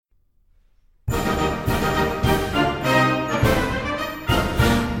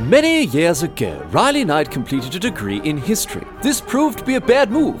Many years ago, Riley Knight completed a degree in history. This proved to be a bad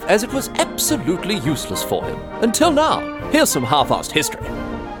move, as it was absolutely useless for him. Until now. Here's some half-assed history.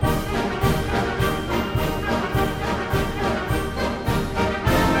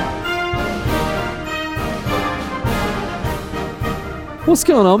 What's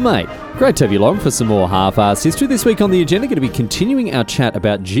going on, mate? Great to have you along for some more half-assed history. This week on the agenda, going to be continuing our chat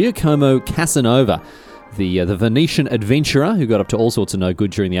about Giacomo Casanova, the Venetian adventurer who got up to all sorts of no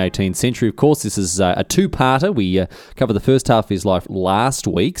good during the 18th century. Of course, this is a two-parter. We covered the first half of his life last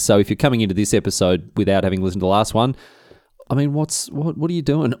week, so if you're coming into this episode without having listened to the last one, I mean, what are you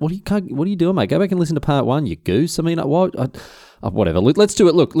doing? What are you doing, mate? Go back and listen to part one, you goose. I mean, whatever. Let's do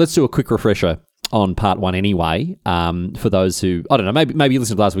it. Look, let's do a quick refresher on part one anyway, for those who, I don't know, maybe you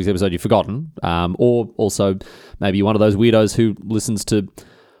listened to last week's episode, you've forgotten, or also maybe you're one of those weirdos who listens to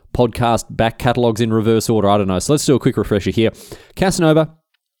podcast back catalogues in reverse order, I don't know. So let's do a quick refresher here. Casanova,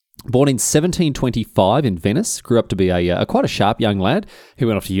 born in 1725 in Venice, grew up to be a quite a sharp young lad who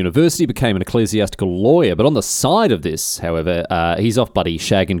went off to university, became an ecclesiastical lawyer, but on the side of this, however, he's off bloody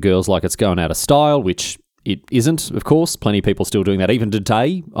shagging girls like it's going out of style, which it isn't, of course. Plenty of people still doing that even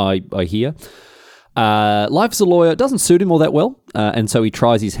today, I hear. Life as a lawyer doesn't suit him all that well, and so he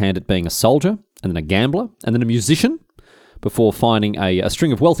tries his hand at being a soldier, and then a gambler, and then a musician, before finding a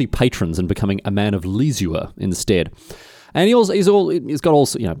string of wealthy patrons and becoming a man of leisure instead. And he's got all,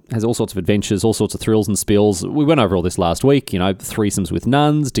 has all sorts of adventures, all sorts of thrills and spills. We went over all this last week, threesomes with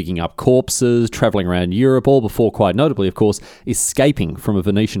nuns, digging up corpses, travelling around Europe, all before, quite notably, of course, escaping from a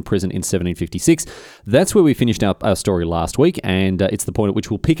Venetian prison in 1756. That's where we finished our story last week, and it's the point at which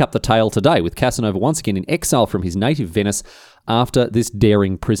we'll pick up the tale today, with Casanova once again in exile from his native Venice after this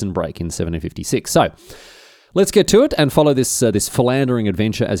daring prison break in 1756. So, let's get to it and follow this philandering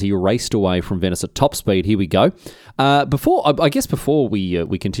adventure as he raced away from Venice at top speed. Here we go. Before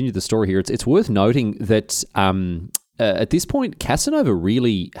we continue the story here, it's worth noting that at this point, Casanova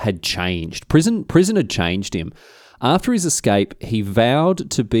really had changed. Prison had changed him. After his escape, he vowed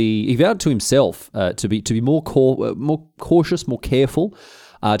to himself to be more cautious, more careful,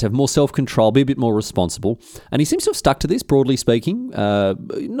 to have more self-control, be a bit more responsible, and he seems to have stuck to this. Broadly speaking,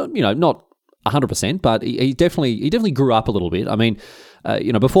 not 100%, but he definitely grew up a little bit. I mean,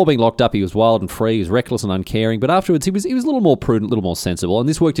 before being locked up, he was wild and free, he was reckless and uncaring, but afterwards he was a little more prudent, a little more sensible, and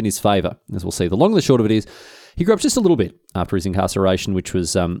this worked in his favour, as we'll see. The long and the short of it is, he grew up just a little bit after his incarceration, which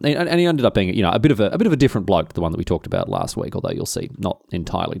was, and he ended up being, a bit of a different bloke to the one that we talked about last week, although you'll see, not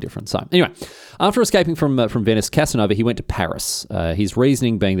entirely different. So anyway, after escaping from Venice, Casanova, he went to Paris. His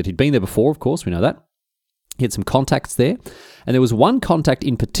reasoning being that he'd been there before, of course, we know that. He had some contacts there, and there was one contact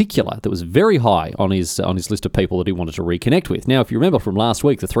in particular that was very high on his list of people that he wanted to reconnect with. Now, if you remember from last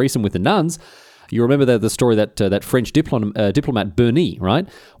week, the threesome with the nuns, you remember the story that French diplomat Bernis, right?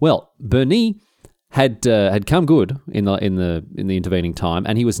 Well, Bernis had come good in the intervening time,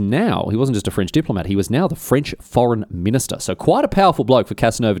 and he wasn't just a French diplomat, he was now the French foreign minister. So quite a powerful bloke for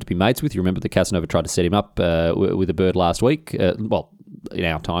Casanova to be mates with. You remember that Casanova tried to set him up with a bird last week. In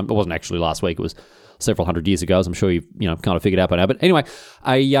our time, it wasn't actually last week. It was several hundred years ago, as I'm sure you've kind of figured out by now. But anyway,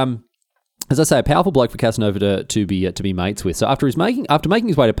 as I say, a powerful bloke for Casanova to be mates with. So after making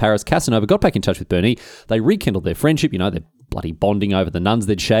his way to Paris, Casanova got back in touch with Bernis. They rekindled their friendship. They're bloody bonding over the nuns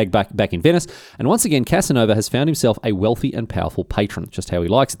they'd shagged back in Venice. And once again, Casanova has found himself a wealthy and powerful patron, just how he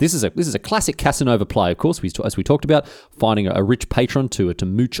likes it. This is a classic Casanova play, of course, as we talked about, finding a rich patron to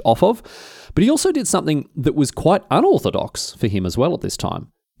mooch off of. But he also did something that was quite unorthodox for him as well at this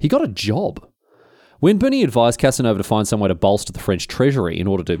time. He got a job. When Bernis advised Casanova to find some way to bolster the French treasury in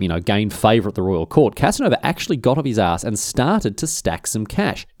order to, gain favour at the royal court, Casanova actually got off his ass and started to stack some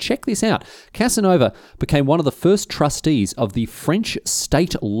cash. Check this out. Casanova became one of the first trustees of the French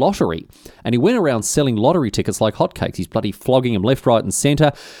state lottery, and he went around selling lottery tickets like hotcakes. He's bloody flogging them left, right and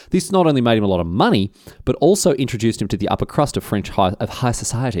centre. This not only made him a lot of money, but also introduced him to the upper crust of high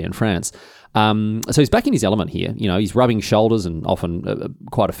society in France. So he's back in his element here. He's rubbing shoulders, and often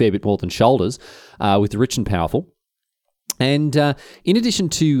quite a fair bit more than shoulders, with the rich and powerful. And in addition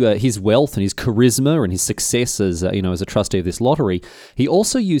to his wealth and his charisma and his success as a trustee of this lottery, he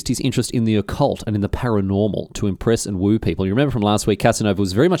also used his interest in the occult and in the paranormal to impress and woo people. You remember from last week, Casanova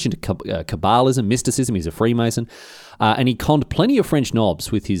was very much into Kabbalism, mysticism. He's a Freemason. And he conned plenty of French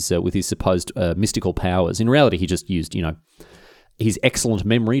nobs with his supposed mystical powers. In reality, he just used, his excellent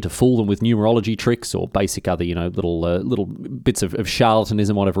memory to fool them with numerology tricks or basic other, little bits of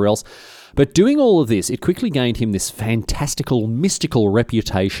charlatanism, whatever else. But doing all of this, it quickly gained him this fantastical, mystical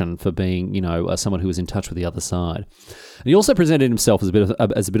reputation for being, someone who was in touch with the other side. And he also presented himself as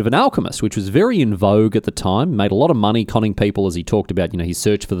a bit of an alchemist, which was very in vogue at the time. Made a lot of money conning people as he talked about, his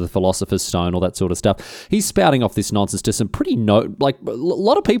search for the Philosopher's Stone, all that sort of stuff. He's spouting off this nonsense to some pretty a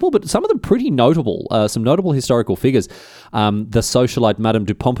lot of people, but some of them pretty notable, some notable historical figures. The socialite Madame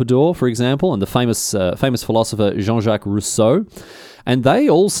de Pompadour, for example, and the famous philosopher Jean-Jacques Rousseau. And they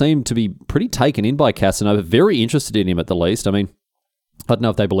all seem to be pretty taken in by Casanova, very interested in him at the least. I mean, I don't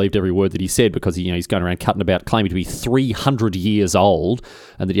know if they believed every word that he said because he's going around cutting about claiming to be 300 years old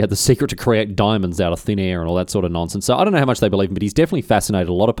and that he had the secret to create diamonds out of thin air and all that sort of nonsense. So I don't know how much they believe him, but he's definitely fascinated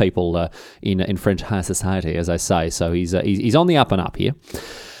a lot of people in French high society, as I say. So he's on the up and up here.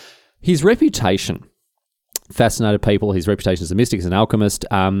 His reputation fascinated people. His reputation as a mystic, as an alchemist.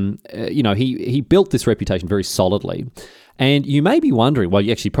 He built this reputation very solidly. And you may be wondering, well,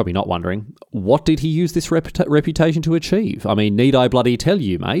 you're actually probably not wondering, what did he use this reputation to achieve? I mean, need I bloody tell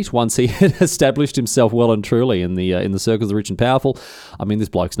you, mate? Once he had established himself well and truly in the circles of the rich and powerful, I mean, this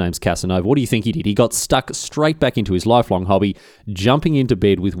bloke's name's Casanova. What do you think he did? He got stuck straight back into his lifelong hobby, jumping into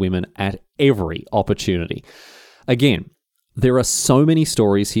bed with women at every opportunity. Again, there are so many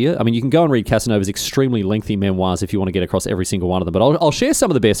stories here. I mean, you can go and read Casanova's extremely lengthy memoirs if you want to get across every single one of them. But I'll share some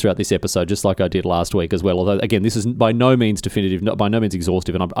of the best throughout this episode, just like I did last week as well. Although, again, this is by no means definitive, by no means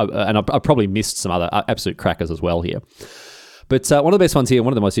exhaustive, and I probably missed some other absolute crackers as well here. But one of the best ones here,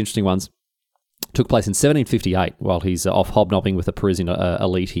 one of the most interesting ones, took place in 1758 while he's off hobnobbing with a Parisian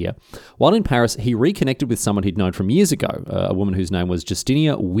elite here. While in Paris, he reconnected with someone he'd known from years ago, a woman whose name was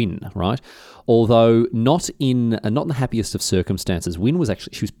Justinia Wynne, right? Although not in the happiest of circumstances. Wynne was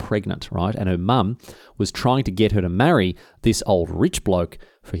pregnant, right? And her mum was trying to get her to marry this old rich bloke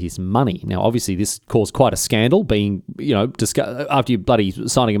for his money. Now, obviously, this caused quite a scandal, being, after you bloody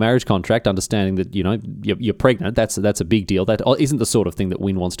signing a marriage contract, understanding that, you're pregnant, that's a big deal. That isn't the sort of thing that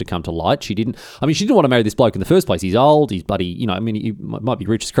Wynne wants to come to light. She didn't want to marry this bloke in the first place. He's old, he's bloody, he might be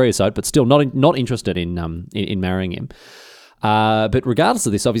rich as creosote, but still not interested in marrying him. But regardless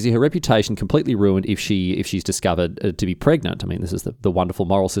of this, obviously her reputation completely ruined if she's discovered to be pregnant. I mean, this is the wonderful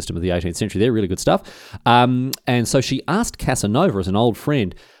moral system of the 18th century. They're really good stuff. And so she asked Casanova, as an old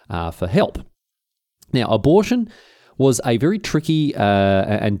friend, for help. Now, abortion was a very tricky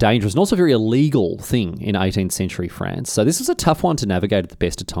and dangerous and also very illegal thing in 18th century France. So this was a tough one to navigate at the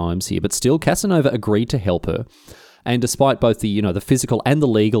best of times here, but still Casanova agreed to help her. And despite both the physical and the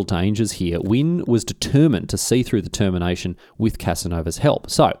legal dangers here, Wynne was determined to see through the termination with Casanova's help.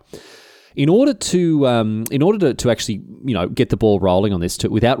 So, in order to actually get the ball rolling on this,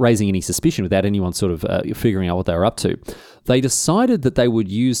 without raising any suspicion, without anyone sort of figuring out what they were up to, they decided that they would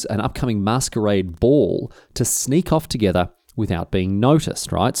use an upcoming masquerade ball to sneak off together without being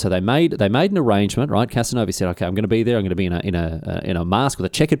noticed, right? So they made an arrangement, right? Casanova said, "Okay, I'm going to be there. I'm going to be in a mask with a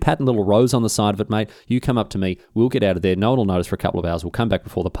checkered pattern, little rose on the side of it, mate. You come up to me. We'll get out of there. No one will notice for a couple of hours. We'll come back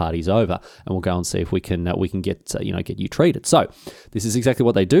before the party's over, and we'll go and see if we can get you treated." So this is exactly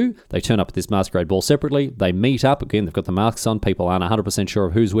what they do. They turn up at this masquerade ball separately. They meet up again. They've got the masks on. People aren't 100% sure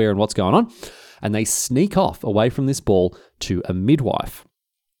of who's where and what's going on, and they sneak off away from this ball to a midwife.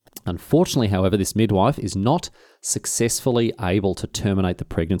 Unfortunately, however, this midwife is not successfully able to terminate the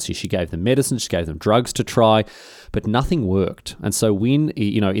pregnancy. She gave them medicine, she gave them drugs to try, but nothing worked. And so Wynne,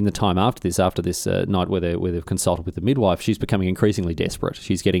 in the time after this night where they've consulted with the midwife, she's becoming increasingly desperate.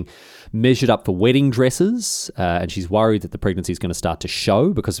 She's getting measured up for wedding dresses, and she's worried that the pregnancy is going to start to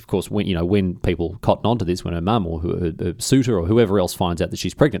show because, of course, when people cotton onto this, when her mum or her suitor or whoever else finds out that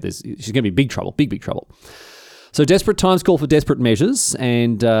she's pregnant, she's going to be big trouble. So desperate times call for desperate measures,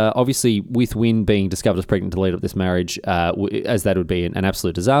 and obviously with Wynne being discovered as pregnant to lead up this marriage, as that would be an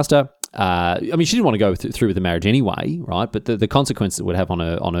absolute disaster. She didn't want to go through with the marriage anyway, right? But the consequences it would have on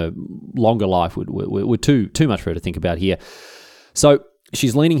a longer life were too much for her to think about here. So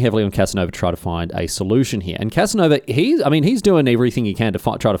she's leaning heavily on Casanova to try to find a solution here. And Casanova, he's doing everything he can to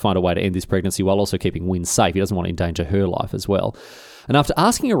try to find a way to end this pregnancy while also keeping Wynne safe. He doesn't want to endanger her life as well. And after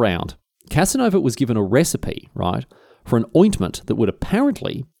asking around, Casanova was given a recipe, right, for an ointment that would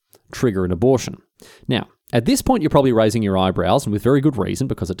apparently trigger an abortion. Now, at this point, you're probably raising your eyebrows, and with very good reason,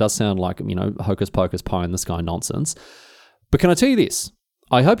 because it does sound like, hocus pocus, pie in the sky nonsense. But can I tell you this?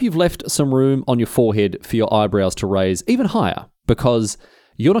 I hope you've left some room on your forehead for your eyebrows to raise even higher, because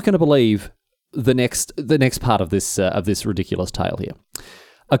you're not going to believe the next part of this ridiculous tale here.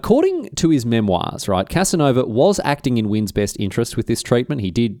 According to his memoirs, right, Casanova was acting in Wynne's best interest with this treatment.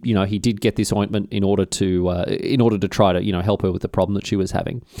 He did get this ointment in order to try to help her with the problem that she was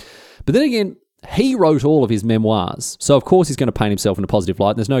having. But then again, he wrote all of his memoirs. So, of course, he's going to paint himself in a positive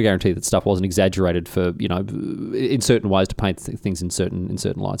light. And there's no guarantee that stuff wasn't exaggerated for, in certain ways to paint things in certain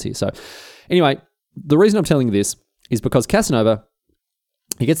lights here. So, anyway, the reason I'm telling you this is because Casanova,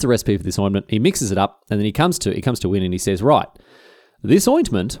 he gets the recipe for this ointment, he mixes it up, and then he comes to Wynne and he says, right, this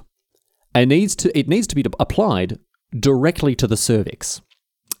ointment, it needs to be applied directly to the cervix.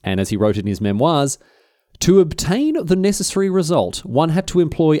 And as he wrote in his memoirs, to obtain the necessary result, one had to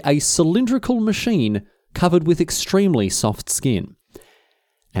employ a cylindrical machine covered with extremely soft skin.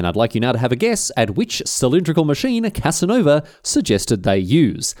 And I'd like you now to have a guess at which cylindrical machine Casanova suggested they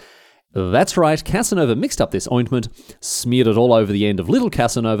use. That's right, Casanova mixed up this ointment, smeared it all over the end of little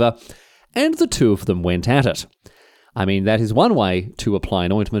Casanova, and the two of them went at it. I mean, that is one way to apply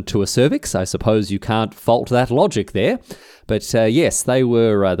an ointment to a cervix. I suppose you can't fault that logic there. But yes, they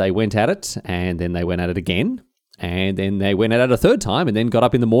went at it, and then they went at it again, and then they went at it a third time, and then got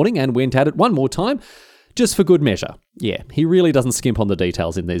up in the morning and went at it one more time, just for good measure. Yeah, he really doesn't skimp on the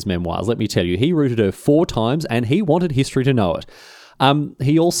details in these memoirs, let me tell you. He rooted her 4 times, and he wanted history to know it.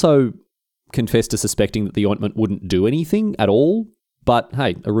 He also confessed to suspecting that the ointment wouldn't do anything at all, but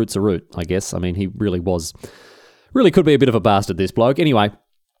hey, a root's a root, I guess. I mean, he really could be a bit of a bastard, this bloke. Anyway,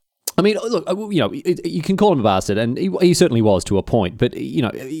 I mean, look, you can call him a bastard, and he certainly was to a point, but,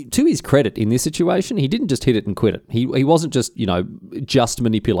 to his credit in this situation, he didn't just hit it and quit it. He wasn't just, just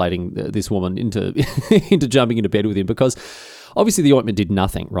manipulating this woman into into jumping into bed with him, because obviously the ointment did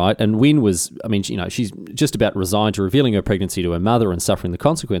nothing, right? And Wynne was, she's just about resigned to revealing her pregnancy to her mother and suffering the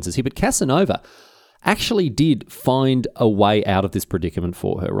consequences here, but Casanova actually did find a way out of this predicament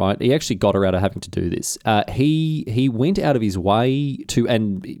for her, right? He actually got her out of having to do this. He went out of his way to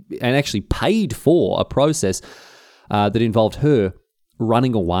and actually paid for a process that involved her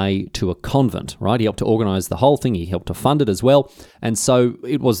running away to a convent, right? He helped to organise the whole thing. He helped to fund it as well. And so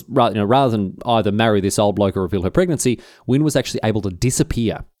it was, rather than either marry this old bloke or reveal her pregnancy, Wynne was actually able to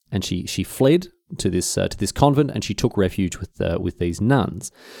disappear, and she fled to this convent, and she took refuge with these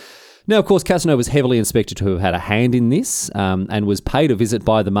nuns. Now, of course, Casanova was heavily suspected to have had a hand in this, and was paid a visit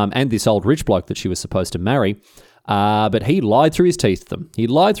by the mum and this old rich bloke that she was supposed to marry. But he lied through his teeth to them.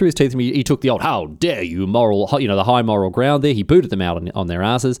 He took the old, how dare you, the high moral ground there. He booted them out on their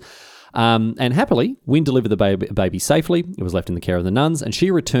asses. And happily, Wynne delivered the baby safely. It was left in the care of the nuns, and she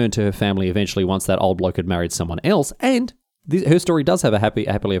returned to her family eventually once that old bloke had married someone else. And her story does have a happily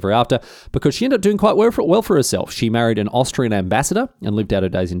ever after, because she ended up doing quite well for herself. She married an Austrian ambassador and lived out her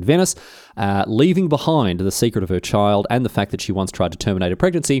days in Venice, leaving behind the secret of her child and the fact that she once tried to terminate a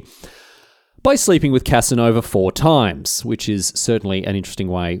pregnancy by sleeping with Casanova 4 times, which is certainly an interesting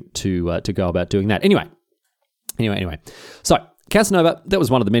way to go about doing that. Anyway. So Casanova, that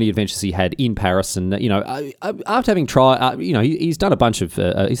was one of the many adventures he had in Paris, and after having tried, he's done a bunch of,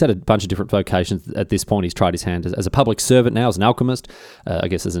 he's had a bunch of different vocations at this point. He's tried his hand as a public servant now, as an alchemist, I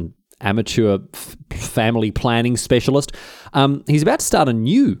guess as an amateur family planning specialist. He's about to start a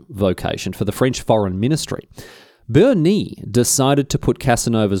new vocation for the French Foreign Ministry. Bernis decided to put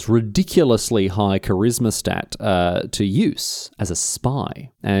Casanova's ridiculously high charisma stat to use as a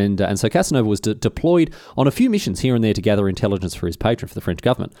spy. And so Casanova was deployed on a few missions here and there to gather intelligence for his patron, for the French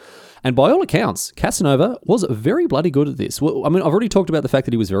government. And by all accounts, Casanova was very bloody good at this. Well, I've already talked about the fact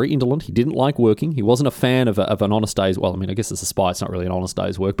that he was very indolent. He didn't like working. He wasn't a fan of an honest day's, well, I guess as a spy, it's not really an honest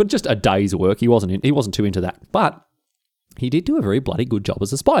day's work, but just a day's work. He wasn't too into that. But he did do a very bloody good job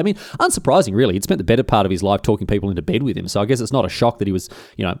as a spy. Unsurprising, really. He'd spent the better part of his life talking people into bed with him, so I guess it's not a shock that he was,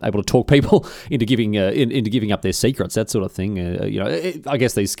 able to talk people into giving up their secrets, that sort of thing. I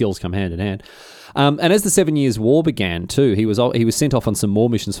guess these skills come hand in hand. And as the 7 Years' War began, too, he was sent off on some more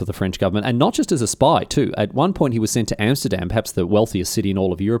missions for the French government, and not just as a spy, too. At one point, he was sent to Amsterdam, perhaps the wealthiest city in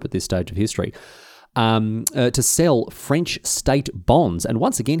all of Europe at this stage of history, to sell French state bonds. And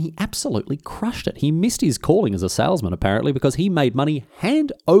once again, he absolutely crushed it. He missed his calling as a salesman, apparently, because he made money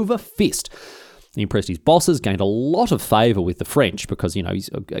hand over fist. He impressed his bosses, gained a lot of favour with the French because, he's,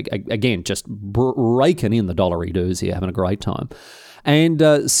 again, just raking in the dollary dues here, having a great time.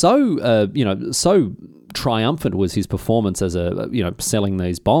 And so triumphant was his performance as selling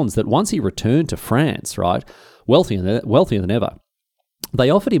these bonds that once he returned to France, right, wealthier than ever, they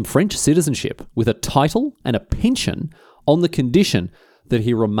offered him French citizenship with a title and a pension on the condition that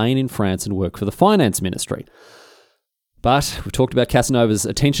he remain in France and work for the finance ministry. But we've talked about Casanova's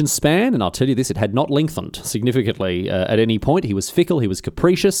attention span, and I'll tell you this, it had not lengthened significantly at any point. He was fickle, he was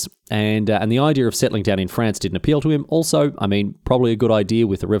capricious, and the idea of settling down in France didn't appeal to him. Also, probably a good idea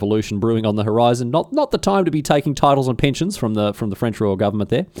with the revolution brewing on the horizon. Not the time to be taking titles and pensions from the French royal government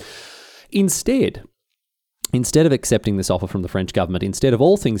there. Instead of accepting this offer from the French government, instead of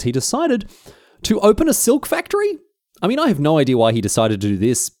all things, he decided To open a silk factory? I mean, I have no idea why he decided to do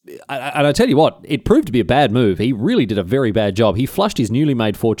this. And I tell you what, it proved to be a bad move. He really did a very bad job. He flushed his newly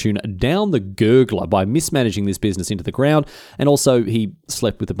made fortune down the gurgler by mismanaging this business into the ground. And also, he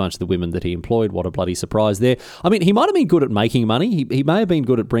slept with a bunch of the women that he employed. What a bloody surprise there. I mean, he might have been good at making money. He may have been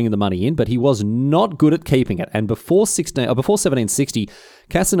good at bringing the money in, but he was not good at keeping it. And before 1760,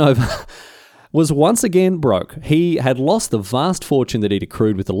 Casanova was once again broke. He had lost the vast fortune that he'd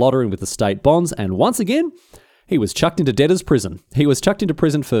accrued with the lottery and with the state bonds. And once again, he was chucked into debtor's prison. He was chucked into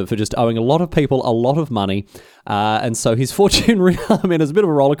prison for just owing a lot of people a lot of money. And so his fortune, I mean, it was a bit of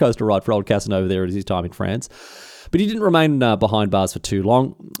a roller coaster ride for old Casanova there at his time in France. But he didn't remain behind bars for too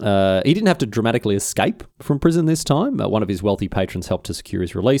long. He didn't have to dramatically escape from prison this time. One of his wealthy patrons helped to secure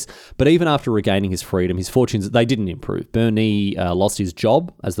his release. But even after regaining his freedom, his fortunes, they didn't improve. Bernis lost his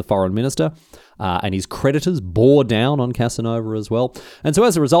job as the foreign minister, and his creditors bore down on Casanova as well. And so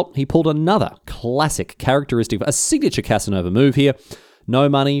as a result, he pulled another classic characteristic, a signature Casanova move here. No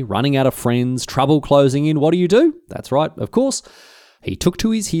money, running out of friends, trouble closing in. What do? That's right, of course. He took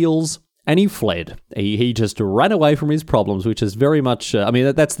to his heels and he fled. He just ran away from his problems, which is very much,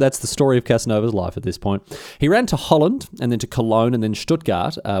 that's the story of Casanova's life at this point. He ran to Holland and then to Cologne and then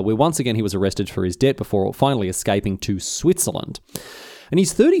Stuttgart, where once again he was arrested for his debt before finally escaping to Switzerland. And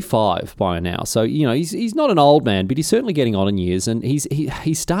he's 35 by now, so, he's not an old man, but he's certainly getting on in years, and he's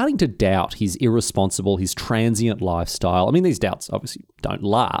starting to doubt his irresponsible, his transient lifestyle. I mean, these doubts obviously don't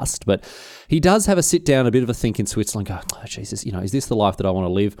last, but he does have a sit down, a bit of a think in Switzerland, go, oh, Jesus, is this the life that I want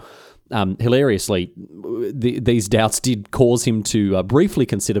to live? Hilariously, these doubts did cause him to briefly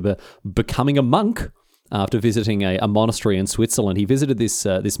consider becoming a monk after visiting a monastery in Switzerland. He visited this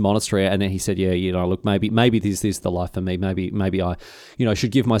monastery, and then he said, look, maybe this is the life for me. Maybe I,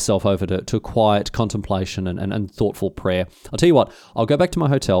 should give myself over to quiet contemplation and thoughtful prayer. I'll tell you what, I'll go back to my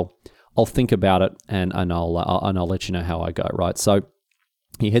hotel, I'll think about it, and I'll let you know how I go, right? So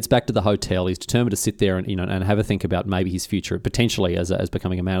he heads back to the hotel. He's determined to sit there and have a think about maybe his future, potentially as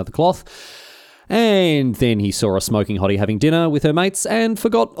becoming a man of the cloth. And then he saw a smoking hottie having dinner with her mates and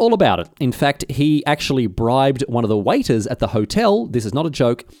forgot all about it. In fact, he actually bribed one of the waiters at the hotel. This is not a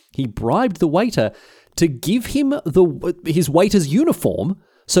joke. He bribed the waiter to give him his waiter's uniform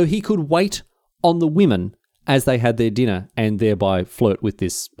so he could wait on the women as they had their dinner and thereby flirt with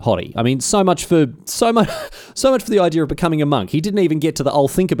this hottie. I mean, so much for the idea of becoming a monk. He didn't even get to the "I'll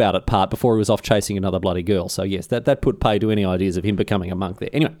think about it" part before he was off chasing another bloody girl. So yes, that put pay to any ideas of him becoming a monk there.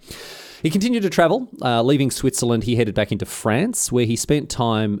 Anyway, he continued to travel. Leaving Switzerland, he headed back into France, where he spent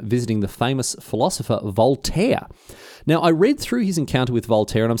time visiting the famous philosopher Voltaire. Now, I read through his encounter with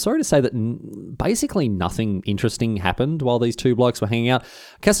Voltaire, and I'm sorry to say that basically nothing interesting happened while these two blokes were hanging out.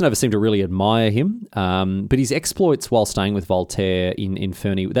 Casanova seemed to really admire him, but his exploits while staying with Voltaire in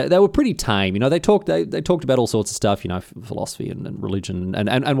Ferney, they were pretty tame. They talked about all sorts of stuff, philosophy and religion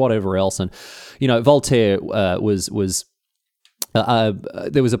and whatever else. And Voltaire was.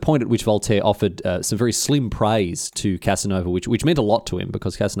 There was a point at which Voltaire offered some very slim praise to Casanova, which meant a lot to him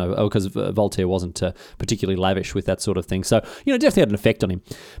because Voltaire wasn't particularly lavish with that sort of thing. So, definitely had an effect on him.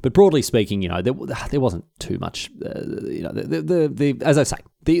 But broadly speaking, there wasn't too much. As I say,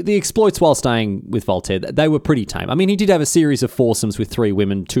 the exploits while staying with Voltaire, they were pretty tame. I mean, he did have a series of foursomes with 3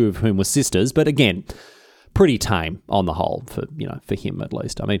 women, 2 of whom were sisters, but again, pretty tame on the whole for him at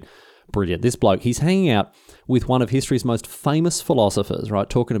least. I mean, brilliant. This bloke, he's hanging out with one of history's most famous philosophers, right?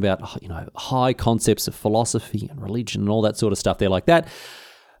 Talking about, high concepts of philosophy and religion and all that sort of stuff there like that.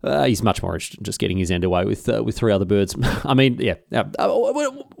 He's much more interested in just getting his end away with 3 other birds. I mean, yeah.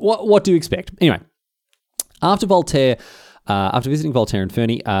 What do you expect? Anyway, after visiting Voltaire and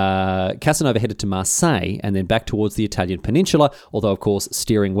Ferney, Casanova headed to Marseille and then back towards the Italian peninsula, although, of course,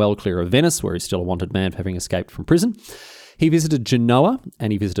 steering well clear of Venice, where he's still a wanted man for having escaped from prison. He visited Genoa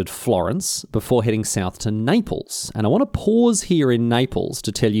and he visited Florence before heading south to Naples. And I want to pause here in Naples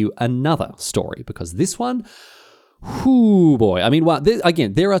to tell you another story, because this one, whoo boy. I mean,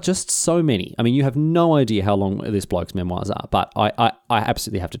 there are just so many. I mean, you have no idea how long this bloke's memoirs are, but I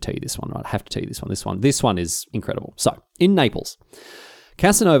absolutely have to tell you this one, right? I have to tell you this one. This one is incredible. So, in Naples,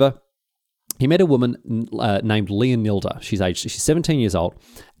 Casanova, he met a woman named Leonilda. She's 17 years old,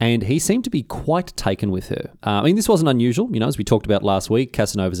 and he seemed to be quite taken with her. I mean, this wasn't unusual. As we talked about last week,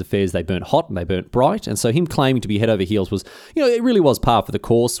 Casanova's affairs, they burnt hot and they burnt bright, and so him claiming to be head over heels was, it really was par for the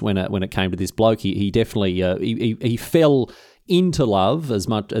course when it came to this bloke. He definitely he fell into love as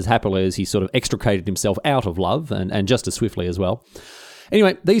much as happily as he sort of extricated himself out of love, and just as swiftly as well.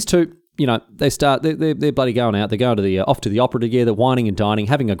 Anyway, these two, they're bloody going out. They're going to off to the opera together, whining and dining,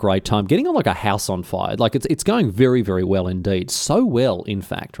 having a great time, getting on like a house on fire. Like it's going very, very well indeed. So well, in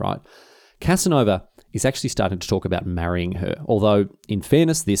fact, right? Casanova is actually starting to talk about marrying her. Although, in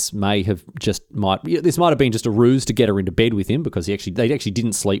fairness, this might have been just a ruse to get her into bed with him because they actually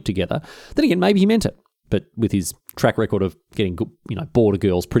didn't sleep together. Then again, maybe he meant it. But with his track record of getting bored of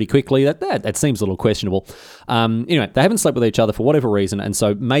girls pretty quickly, that seems a little questionable. Anyway, they haven't slept with each other for whatever reason, and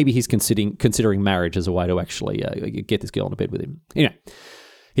so maybe he's considering marriage as a way to actually get this girl into bed with him. Anyway,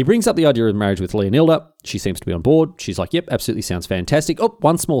 he brings up the idea of marriage with Leonilda. She seems to be on board. She's like, "Yep, absolutely sounds fantastic." Oh,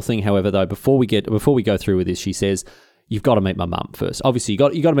 one small thing, however, though, before we go through with this, she says, "You've got to meet my mum first. Obviously, you got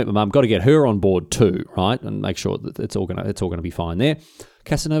to meet my mum. Got to get her on board too, right? And make sure that it's all gonna be fine there."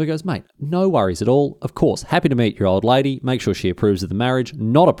 Casanova goes, "Mate, no worries at all. Of course, happy to meet your old lady. Make sure she approves of the marriage.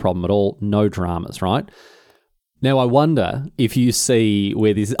 Not a problem at all. No dramas, right?" Now, I wonder if you see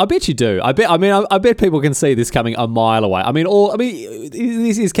where this. I bet you do. I bet people can see this coming a mile away.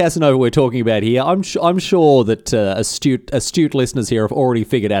 This is Casanova we're talking about here. I'm sure that astute listeners here have already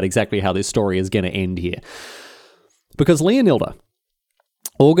figured out exactly how this story is going to end here, because Leonilda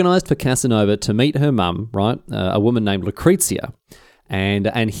organised for Casanova to meet her mum, right? A woman named Lucrezia.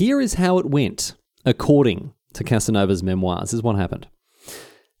 And here is how it went, according to Casanova's memoirs. This is what happened.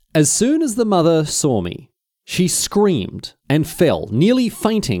 "As soon as the mother saw me, she screamed and fell, nearly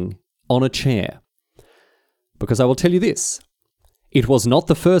fainting, on a chair. Because I will tell you this, it was not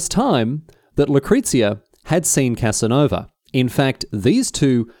the first time that Lucrezia had seen Casanova. In fact, these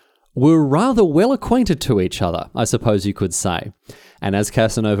two were rather well acquainted to each other, I suppose you could say. And as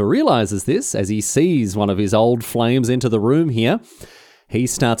Casanova realizes this, as he sees one of his old flames enter the room here, he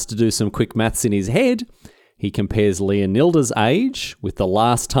starts to do some quick maths in his head. He compares Leonilda's age with the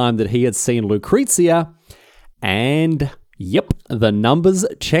last time that he had seen Lucrezia, and yep, the numbers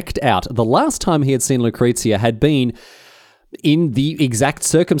checked out. The last time he had seen Lucrezia had been in the exact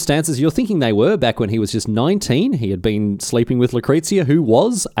circumstances you're thinking they were, back when he was just 19. He had been sleeping with Lucrezia, who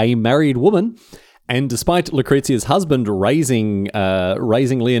was a married woman. And despite Lucrezia's husband raising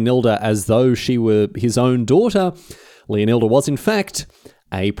Leonilda as though she were his own daughter, Leonilda was in fact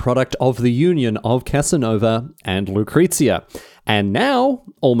a product of the union of Casanova and Lucrezia. And now,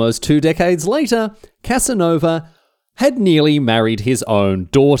 almost 2 decades later, Casanova had nearly married his own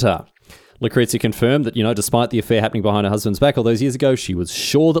daughter. Lucrezia confirmed that, despite the affair happening behind her husband's back all those years ago, she was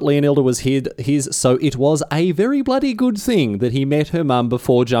sure that Leonilda was his, so it was a very bloody good thing that he met her mum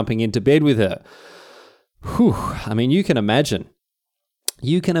before jumping into bed with her. Whew, you can imagine.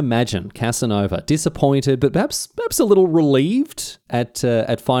 You can imagine Casanova disappointed, but perhaps a little relieved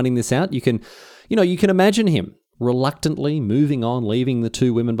at finding this out. You can imagine him reluctantly moving on, leaving the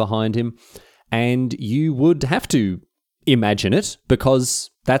two women behind him, and you would have to imagine it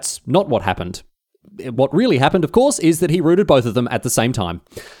because that's not what happened. What really happened, of course, is that he rooted both of them at the same time.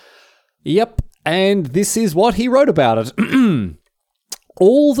 Yep, and this is what he wrote about it.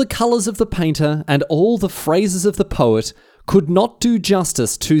 "All the colours of the painter and all the phrases of the poet could not do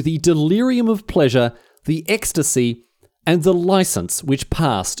justice to the delirium of pleasure, the ecstasy, and the license which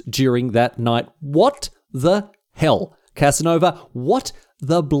passed during that night." What the hell, Casanova? What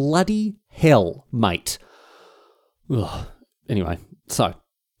the bloody hell, mate? Ugh. Anyway, so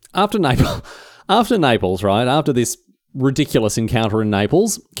after Naples, right? After this ridiculous encounter in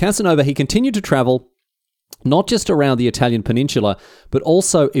Naples, Casanova, he continued to travel not just around the Italian peninsula, but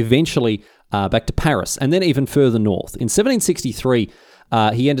also eventually back to Paris, and then even further north. In 1763,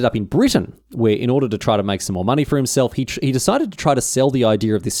 he ended up in Britain, where in order to try to make some more money for himself, he decided to try to sell the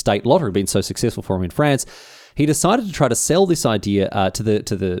idea of this state lottery, being so successful for him in France. He decided to try to sell this idea to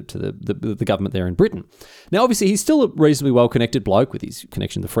the government there in Britain. Now, obviously, he's still a reasonably well-connected bloke with his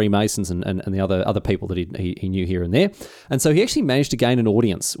connection to the Freemasons and the other people that he knew here and there. And so he actually managed to gain an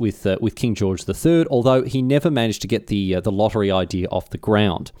audience with King George III, although he never managed to get the lottery idea off the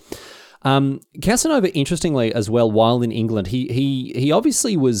ground. Casanova, interestingly, as well, while in England, he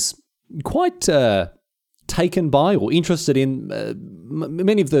obviously was quite taken by or interested in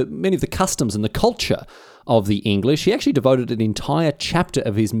many of the customs and the culture of the English. He actually devoted an entire chapter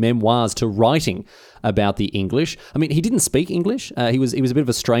of his memoirs to writing about the English. He didn't speak English. He was a bit of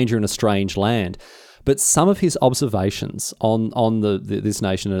a stranger in a strange land. But some of his observations on this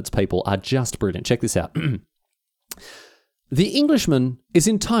nation and its people are just brilliant. Check this out. "The Englishman is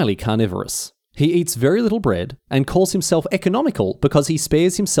entirely carnivorous. He eats very little bread and calls himself economical because he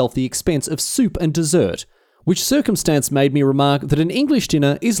spares himself the expense of soup and dessert, which circumstance made me remark that an English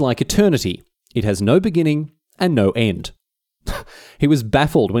dinner is like eternity. It has no beginning and no end." He was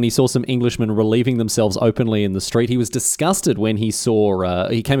baffled when he saw some Englishmen relieving themselves openly in the street. He was disgusted when he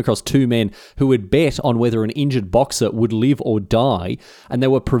came across two men who had bet on whether an injured boxer would live or die, and they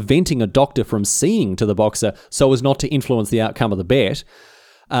were preventing a doctor from seeing to the boxer so as not to influence the outcome of the bet.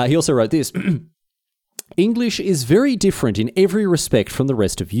 He also wrote this. English is very different in every respect from the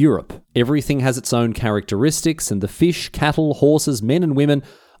rest of Europe. Everything has its own characteristics, and the fish, cattle, horses, men and women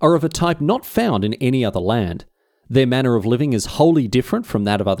are of a type not found in any other land. Their manner of living is wholly different from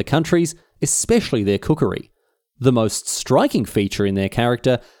that of other countries, especially their cookery. The most striking feature in their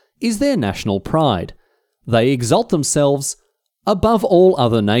character is their national pride. They exalt themselves above all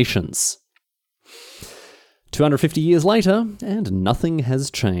other nations. 250 years later, and nothing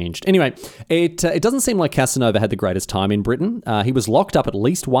has changed. Anyway, it doesn't seem like Casanova had the greatest time in Britain. He was locked up at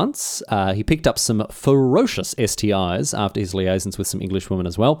least once. He picked up some ferocious STIs after his liaisons with some English women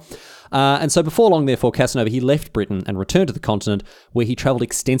as well. And so before long, therefore, Casanova, he left Britain and returned to the continent, where he travelled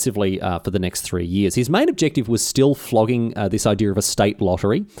extensively for the next 3 years. His main objective was still flogging this idea of a state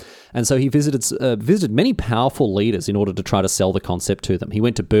lottery. And so he visited many powerful leaders in order to try to sell the concept to them. He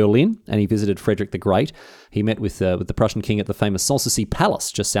went to Berlin and he visited Frederick the Great. He met with the Prussian king at the famous Sanssouci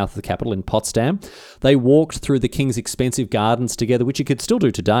Palace, just south of the capital in Potsdam. They walked through the king's expensive gardens together, which you could still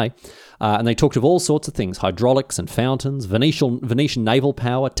do today. And they talked of all sorts of things, hydraulics and fountains, Venetian naval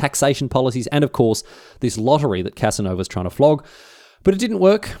power, taxation policies, and of course, this lottery that Casanova was trying to flog. But it didn't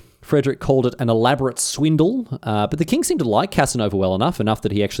work. Frederick called it an elaborate swindle, but the king seemed to like Casanova well enough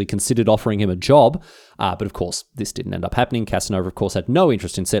that he actually considered offering him a job. But of course, this didn't end up happening. Casanova, of course, had no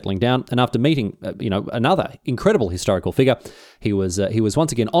interest in settling down, and after meeting, another incredible historical figure, he was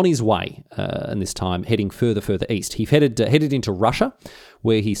once again on his way, and this time heading further east. He headed into Russia,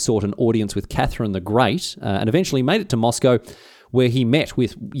 where he sought an audience with Catherine the Great, and eventually made it to Moscow, where he met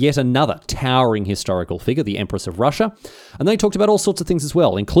with yet another towering historical figure, the Empress of Russia. And they talked about all sorts of things as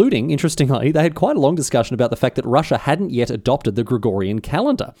well, including, interestingly, they had quite a long discussion about the fact that Russia hadn't yet adopted the Gregorian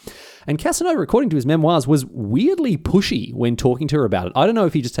calendar. And Casanova, according to his memoirs, was weirdly pushy when talking to her about it. I don't know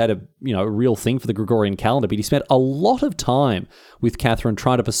if he just had a real thing for the Gregorian calendar, but he spent a lot of time with Catherine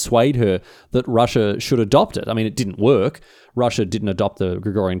trying to persuade her that Russia should adopt it. I mean, it didn't work. Russia didn't adopt the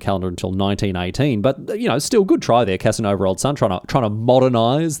Gregorian calendar until 1918, but still good try there, Casanova, old son, trying to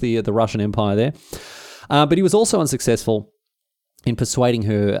modernize the Russian Empire there. But he was also unsuccessful in persuading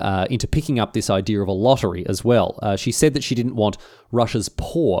her into picking up this idea of a lottery as well. She said that she didn't want Russia's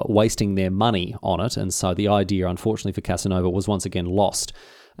poor wasting their money on it, and so the idea, unfortunately for Casanova, was once again lost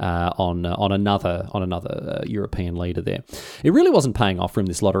on another European leader there. It really wasn't paying off for him,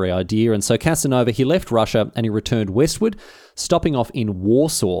 this lottery idea, and so Casanova, he left Russia and he returned westward, stopping off in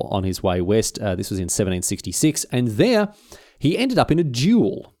Warsaw on his way west. This was in 1766, and there he ended up in a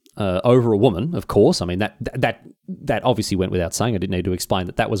duel over a woman, of course. I mean, that obviously went without saying. I didn't need to explain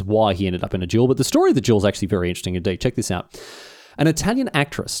that was why he ended up in a duel, but the story of the duel is actually very interesting indeed. Check this out. An Italian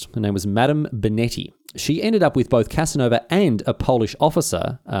actress, her name was Madame Benetti. She ended up with both Casanova and a Polish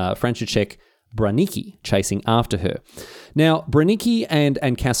officer, Franciszek Branicki, chasing after her. Now, Branicki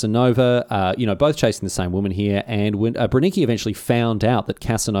and Casanova, both chasing the same woman here, and when Branicki eventually found out that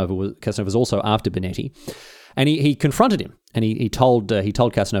Casanova was also after Benetti, and he confronted him, and he told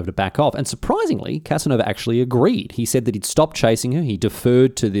Casanova to back off. And surprisingly, Casanova actually agreed. He said that he'd stopped chasing her. He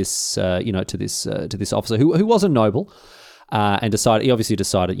deferred to this officer who was a noble. And he obviously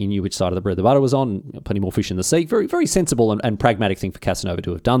decided he knew which side of the bread the butter was on, plenty more fish in the sea. Very, very sensible and pragmatic thing for Casanova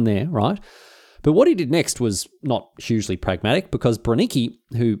to have done there, right? But what he did next was not hugely pragmatic, because Branicki,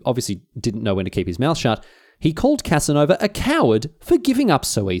 who obviously didn't know when to keep his mouth shut, he called Casanova a coward for giving up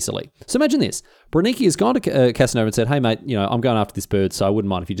so easily. So imagine this. Branicki has gone to Casanova and said, hey, mate, I'm going after this bird, so I wouldn't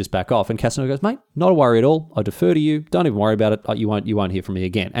mind if you just back off. And Casanova goes, mate, not a worry at all. I defer to you. Don't even worry about it. You won't hear from me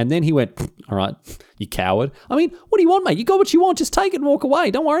again. And then he went, all right, you coward. I mean, what do you want, mate? You got what you want. Just take it and walk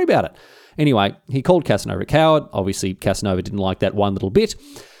away. Don't worry about it. Anyway, he called Casanova a coward. Obviously, Casanova didn't like that one little bit.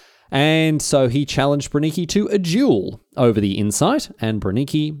 And so he challenged Branicki to a duel over the insight, and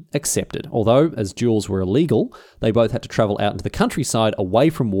Branicki accepted. Although, as duels were illegal, they both had to travel out into the countryside away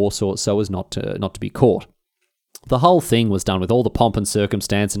from Warsaw so as not to be caught. The whole thing was done with all the pomp and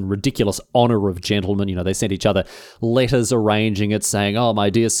circumstance and ridiculous honour of gentlemen. They sent each other letters arranging it, saying, oh, my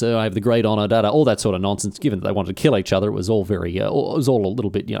dear sir, I have the great honour, all that sort of nonsense. Given that they wanted to kill each other, it was all a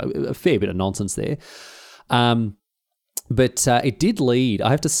little bit, a fair bit of nonsense there. But it did lead,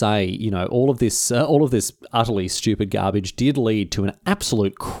 I have to say, all of this utterly stupid garbage did lead to an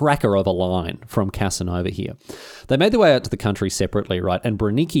absolute cracker of a line from Casanova here. They made their way out to the country separately, right? And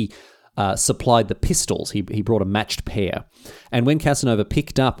Branicki supplied the pistols. He brought a matched pair. And when Casanova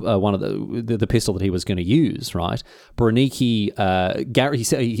picked up one of the pistol that he was going to use, right, Branicki,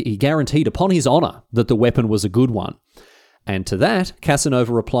 he guaranteed upon his honour that the weapon was a good one. And to that,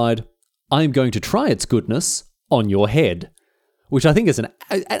 Casanova replied, I am going to try its goodness on your head. which I think is an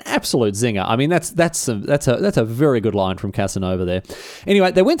absolute zinger. I mean, that's a very good line from Casanova there.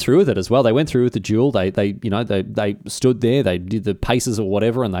 Anyway, they went through with it as well. They went through with the duel. They stood there. They did the paces or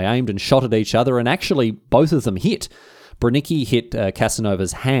whatever, and they aimed and shot at each other. And actually, both of them hit. Branicki hit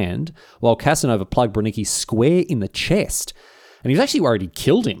Casanova's hand, while Casanova plugged Branicki square in the chest. And he was actually worried he'd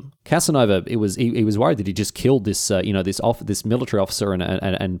killed him. Casanova, he was worried that he just killed this military officer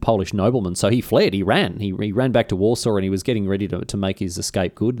and Polish nobleman. So he fled. He ran. He ran back to Warsaw, and he was getting ready to make his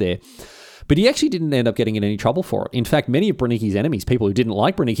escape good there. But he actually didn't end up getting in any trouble for it. In fact, many of Branicki's enemies, people who didn't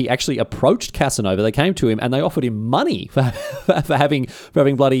like Branicki, actually approached Casanova. They came to him and they offered him money for having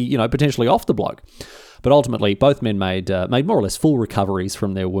bloody, potentially off the bloke. But ultimately, both men made more or less full recoveries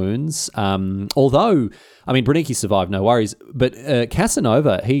from their wounds. Although, I mean, Branicki survived, no worries. But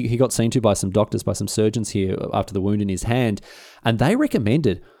Casanova, he got seen to by some doctors, by some surgeons here after the wound in his hand, and they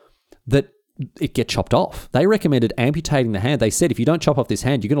recommended that it get chopped off. They recommended amputating the hand. They said, if you don't chop off this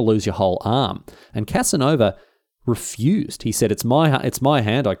hand, you're going to lose your whole arm. And Casanova refused. He said, it's my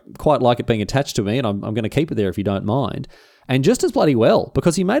hand. I quite like it being attached to me, and I'm going to keep it there if you don't mind. And just as bloody well,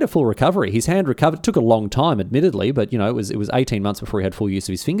 because he made a full recovery. His hand recovered. It took a long time, admittedly, but it was 18 months before he had full use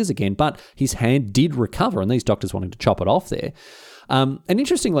of his fingers again. But his hand did recover, and these doctors wanted to chop it off there. And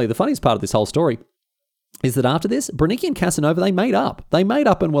interestingly, the funniest part of this whole story is that after this, Branicki and Casanova, they made up. They made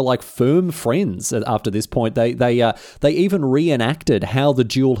up and were like firm friends after this point. They even reenacted how the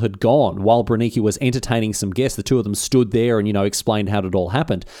duel had gone while Branicki was entertaining some guests. The two of them stood there and, explained how it all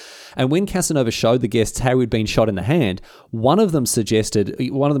happened. And when Casanova showed the guests how he'd been shot in the hand, one of them said,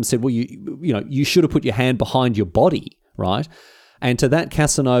 well, you should have put your hand behind your body, right? And to that,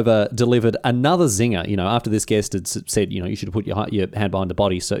 Casanova delivered another zinger. After this guest had said, you should have put your hand behind your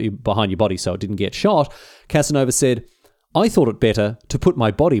body so it didn't get shot. Casanova said, I thought it better to put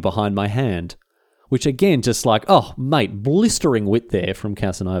my body behind my hand. Which again, just like, oh, mate, blistering wit there from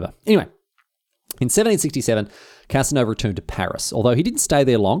Casanova. Anyway, in 1767, Casanova returned to Paris, although he didn't stay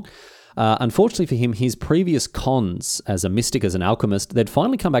there long. Unfortunately for him, his previous cons as a mystic, as an alchemist, they'd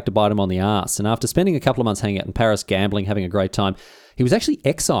finally come back to bite him on the arse. And after spending a couple of months hanging out in Paris, gambling, having a great time, he was actually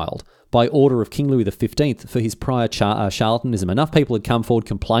exiled by order of King Louis XV for his prior charlatanism. Enough people had come forward,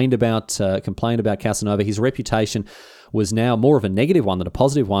 complained about Casanova. His reputation was now more of a negative one than a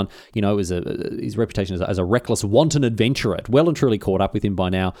positive one. His reputation as a reckless, wanton adventurer. It well and truly caught up with him by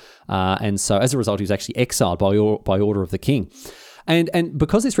now. And so as a result, he was actually exiled by order of the king. And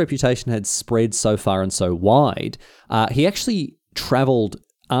because this reputation had spread so far and so wide, he actually travelled,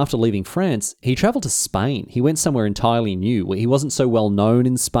 after leaving France, he travelled to Spain. He went somewhere entirely new. He wasn't so well known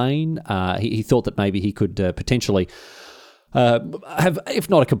in Spain. He thought that maybe he could potentially have, if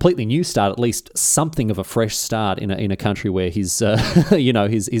not a completely new start, at least something of a fresh start in a country where his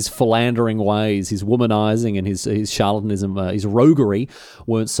his philandering ways, his womanizing and his charlatanism, his roguery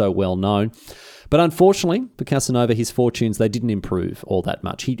weren't so well known. But unfortunately for Casanova, his fortunes, they didn't improve all that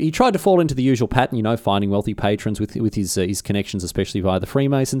much. He tried to fall into the usual pattern, finding wealthy patrons with his connections, especially via the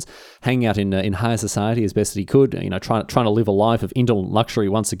Freemasons, hanging out in higher society as best as he could, trying to live a life of indolent luxury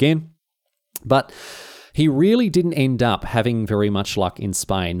once again. But he really didn't end up having very much luck in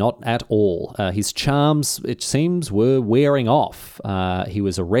Spain, not at all. His charms, it seems, were wearing off. He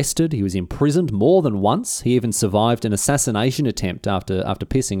was arrested. He was imprisoned more than once. He even survived an assassination attempt after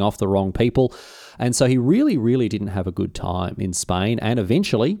pissing off the wrong people. And so he really, really didn't have a good time in Spain and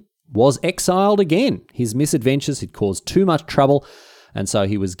eventually was exiled again. His misadventures had caused too much trouble, and so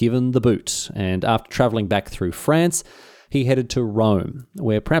he was given the boot. And after travelling back through France, he headed to Rome,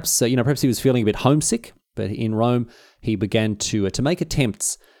 where perhaps he was feeling a bit homesick. But in Rome, he began to make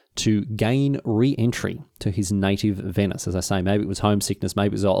attempts to gain re-entry to his native Venice. As I say, maybe it was homesickness,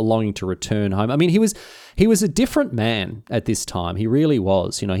 maybe it was a longing to return home. I mean, he was a different man at this time. He really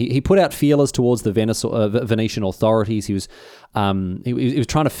was. He put out feelers towards the Venetian authorities. He was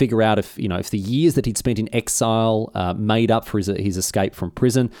trying to figure out if the years that he'd spent in exile made up for his escape from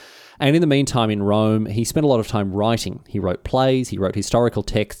prison. And in the meantime, in Rome, he spent a lot of time writing. He wrote plays, he wrote historical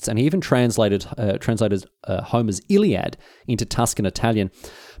texts, and he even translated Homer's Iliad into Tuscan Italian.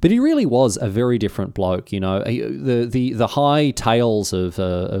 But he really was a very different bloke. The high tales of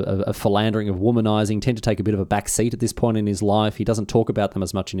philandering, of womanizing, tend to take a bit of a back seat at this point in his life. He doesn't talk about them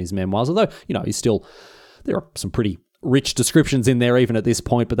as much in his memoirs, although there are some pretty rich descriptions in there even at this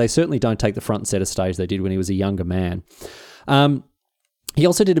point, but they certainly don't take the front and center stage they did when he was a younger man. He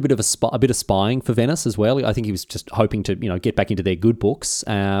also did a bit of spying for Venice as well. I think he was just hoping to, get back into their good books,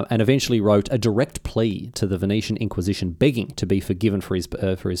 and eventually wrote a direct plea to the Venetian Inquisition, begging to be forgiven for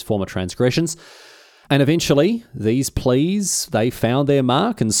his former transgressions. And eventually, these pleas, they found their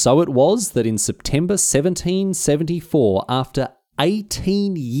mark, and so it was that in September 1774, after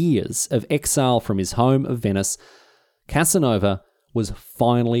 18 years of exile from his home of Venice, Casanova was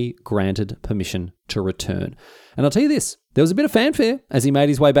finally granted permission to return. And I'll tell you this, there was a bit of fanfare as he made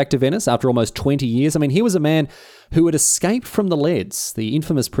his way back to Venice after almost 20 years. I mean, he was a man who had escaped from the Leads, the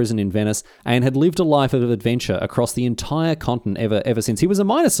infamous prison in Venice, and had lived a life of adventure across the entire continent ever since. He was a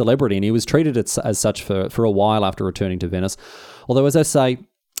minor celebrity, and he was treated as such for a while after returning to Venice. Although, as I say,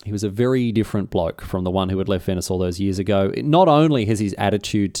 he was a very different bloke from the one who had left Venice all those years ago. Not only has his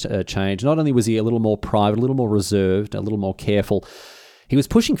attitude changed, not only was he a little more private, a little more reserved, a little more careful, he was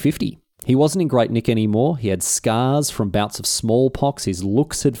pushing 50. He wasn't in great nick anymore. He had scars from bouts of smallpox. His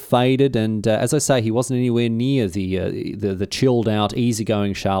looks had faded, and as I say, he wasn't anywhere near the chilled out,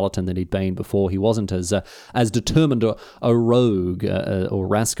 easygoing charlatan that he'd been before. He wasn't as determined a rogue or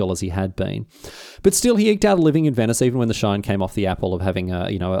rascal as he had been. But still, he eked out a living in Venice, even when the shine came off the apple of having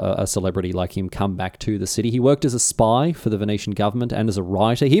a celebrity like him come back to the city. He worked as a spy for the Venetian government and as a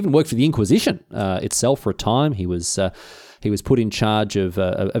writer. He even worked for the Inquisition itself for a time. He was put in charge of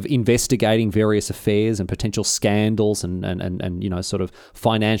investigating various affairs and potential scandals and sort of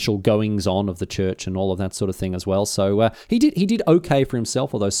financial goings on of the church and all of that sort of thing as well. So he did okay for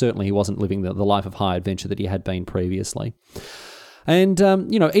himself, although certainly he wasn't living the life of high adventure that he had been previously. And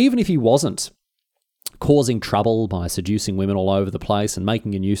even if he wasn't causing trouble by seducing women all over the place and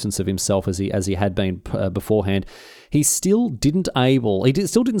making a nuisance of himself as he had been beforehand, he still didn't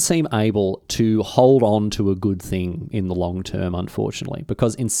seem able to hold on to a good thing in the long term, unfortunately,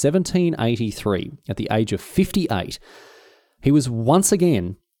 because in 1783, at the age of 58, he was once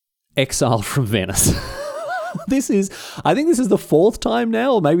again exiled from Venice. I think this is the fourth time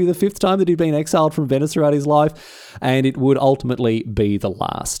now, or maybe the fifth time that he'd been exiled from Venice throughout his life, and it would ultimately be the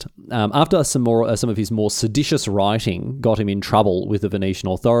last. After some of his more seditious writing got him in trouble with the Venetian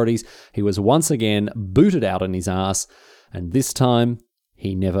authorities, he was once again booted out on his ass, and this time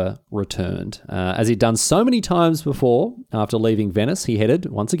he never returned. As he'd done so many times before, after leaving Venice, he headed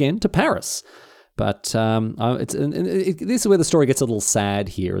once again to Paris. But this is where the story gets a little sad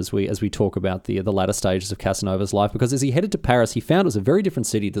here as we talk about the latter stages of Casanova's life, because as he headed to Paris, he found it was a very different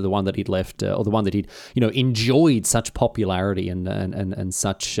city to the one that he'd left, or the one that he'd enjoyed such popularity and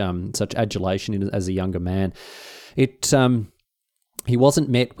such adulation in as a younger man. He wasn't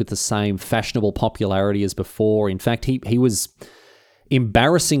met with the same fashionable popularity as before. In fact, he was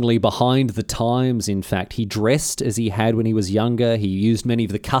embarrassingly behind the times. In fact, he dressed as he had when he was younger. He used many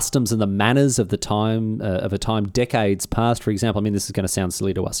of the customs and the manners of the time, of a time decades past. For example, I mean, this is going to sound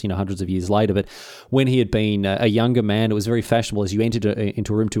silly to us, hundreds of years later, but when he had been a younger man, it was very fashionable as you entered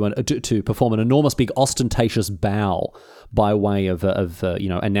into a room to perform an enormous, big, ostentatious bow by way of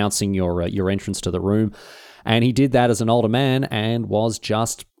announcing your entrance to the room. And he did that as an older man and was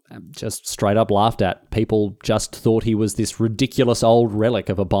just straight up laughed at. People just thought he was this ridiculous old relic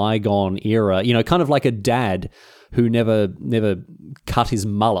of a bygone era, kind of like a dad who never cut his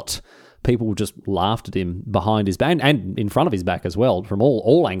mullet. People just laughed at him behind his back and in front of his back as well, from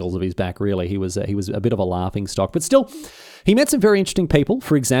all angles of his back, really. He was a bit of a laughing stock. But still, he met some very interesting people.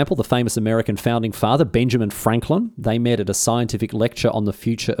 For example, the famous American founding father, Benjamin Franklin. They met at a scientific lecture on the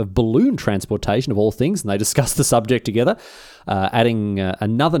future of balloon transportation, of all things, and they discussed the subject together, adding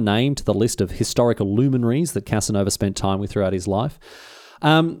another name to the list of historical luminaries that Casanova spent time with throughout his life.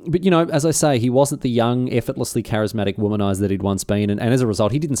 But, as I say, he wasn't the young, effortlessly charismatic womanizer that he'd once been, and as a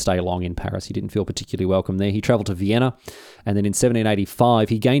result, he didn't stay long in Paris. He didn't feel particularly welcome there. He travelled to Vienna, and then in 1785,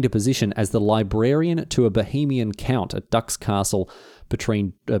 he gained a position as the librarian to a Bohemian count at Dux Castle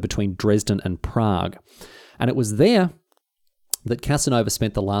between Dresden and Prague. And it was there that Casanova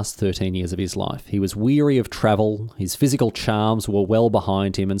spent the last 13 years of his life. He was weary of travel, his physical charms were well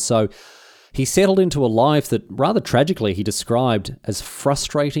behind him, and so he settled into a life that, rather tragically, he described as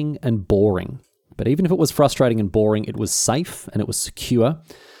frustrating and boring. But even if it was frustrating and boring, it was safe and it was secure.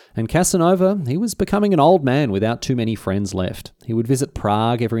 And Casanova, he was becoming an old man without too many friends left. He would visit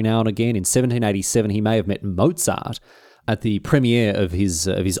Prague every now and again. In 1787, he may have met Mozart at the premiere of his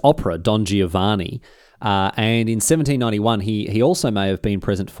opera, Don Giovanni. And in 1791, he also may have been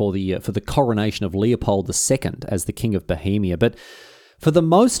present for the coronation of Leopold II as the King of Bohemia. But for the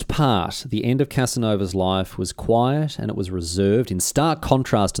most part, the end of Casanova's life was quiet and it was reserved, in stark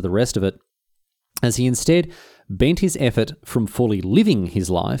contrast to the rest of it, as he instead bent his effort from fully living his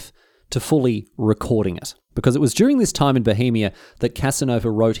life to fully recording it. Because it was during this time in Bohemia that Casanova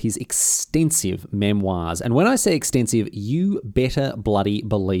wrote his extensive memoirs. And when I say extensive, you better bloody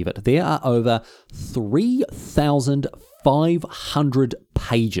believe it. There are over 3,500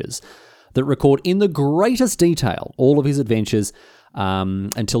 pages that record in the greatest detail all of his adventures,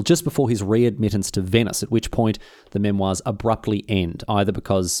 until just before his readmittance to Venice, at which point the memoirs abruptly end, either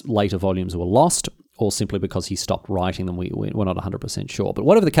because later volumes were lost or simply because he stopped writing them. We're not 100% sure. But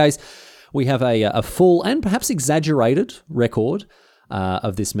whatever the case, we have a full and perhaps exaggerated record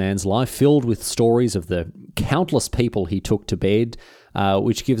of this man's life, filled with stories of the countless people he took to bed,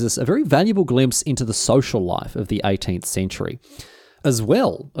 which gives us a very valuable glimpse into the social life of the 18th century, as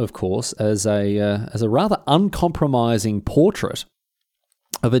well, of course, as a rather uncompromising portrait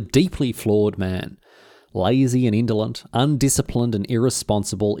of a deeply flawed man, lazy and indolent, undisciplined and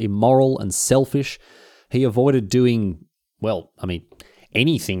irresponsible, immoral and selfish. He avoided doing,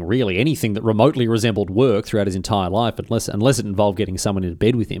 anything that remotely resembled work throughout his entire life, unless it involved getting someone into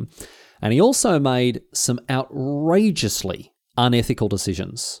bed with him. And he also made some outrageously unethical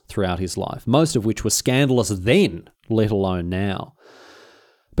decisions throughout his life, most of which were scandalous then, let alone now.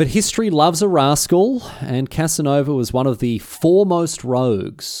 But history loves a rascal, and Casanova was one of the foremost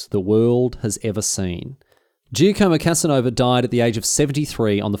rogues the world has ever seen. Giacomo Casanova died at the age of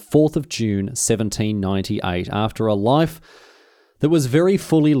 73 on the 4th of June, 1798, after a life that was very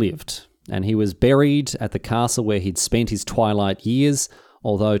fully lived, and he was buried at the castle where he'd spent his twilight years,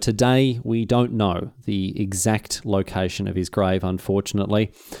 although today we don't know the exact location of his grave,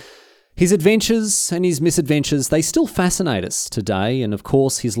 unfortunately. His adventures and his misadventures, they still fascinate us today, and of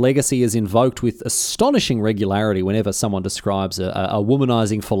course his legacy is invoked with astonishing regularity whenever someone describes a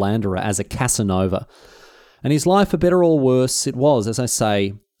womanizing philanderer as a Casanova. And his life, for better or worse, it was, as I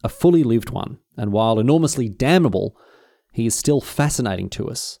say, a fully lived one, and while enormously damnable, he is still fascinating to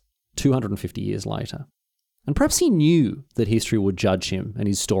us 250 years later. And perhaps he knew that history would judge him and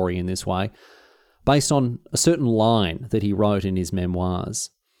his story in this way, based on a certain line that he wrote in his memoirs.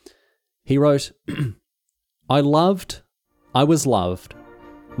 He wrote, I was loved,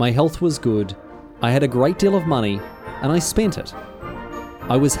 my health was good, I had a great deal of money, and I spent it.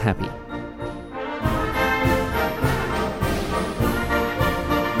 I was happy.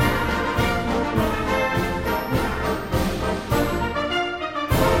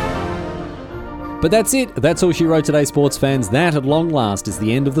 But that's it. That's all she wrote today, sports fans. That, at long last, is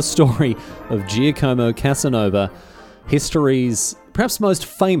the end of the story of Giacomo Casanova, history's perhaps most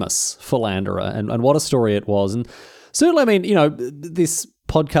famous philanderer, and what a story it was. And certainly, this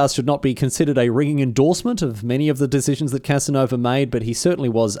podcast should not be considered a ringing endorsement of many of the decisions that Casanova made, but he certainly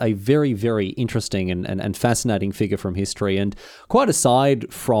was a very, very interesting and fascinating figure from history. And quite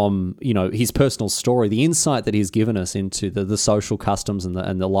aside from, his personal story, the insight that he's given us into the social customs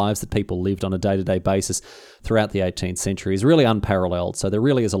and the lives that people lived on a day-to-day basis throughout the 18th century is really unparalleled. So there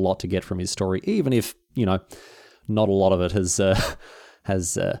really is a lot to get from his story, even if, not a lot of it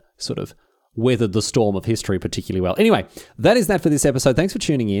has sort of weathered the storm of history particularly well. Anyway, that is that for this episode. Thanks for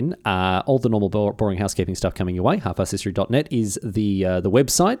tuning in. All the normal boring housekeeping stuff coming your way. halfarsedhistory.net is the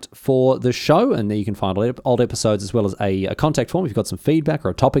website for the show, and there you can find old episodes as well as a contact form. If you've got some feedback or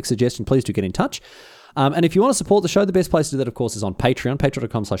a topic suggestion, please do get in touch. And if you want to support the show, the best place to do that, of course, is on Patreon,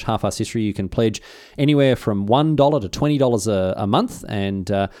 patreon.com/halfarsedhistory. You can pledge anywhere from $1 to $20 a month, and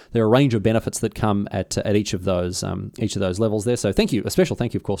there are a range of benefits that come at each of those levels there. So thank you, a special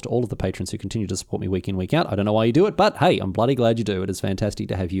thank you, of course, to all of the patrons who continue to support me week in, week out. I don't know why you do it, but hey, I'm bloody glad you do. It is fantastic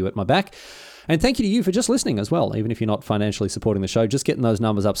to have you at my back. And thank you to you for just listening as well. Even if you're not financially supporting the show, just getting those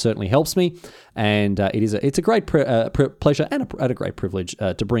numbers up certainly helps me. And it's a great pleasure and a great privilege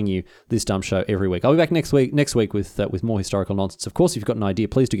to bring you this dumb show every week. I'll be back next week with more historical nonsense. Of course, if you've got an idea,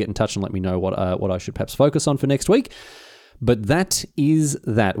 please do get in touch and let me know what I should perhaps focus on for next week. But that is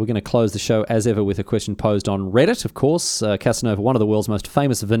that. We're going to close the show as ever with a question posed on Reddit. Of course, Casanova, one of the world's most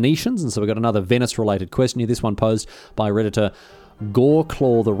famous Venetians, and so we've got another Venice-related question here. This one posed by Redditor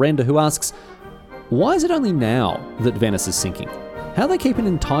Goreclaw the Render, who asks, why is it only now that Venice is sinking? How do they keep an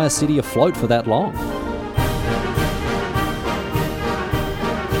entire city afloat for that long?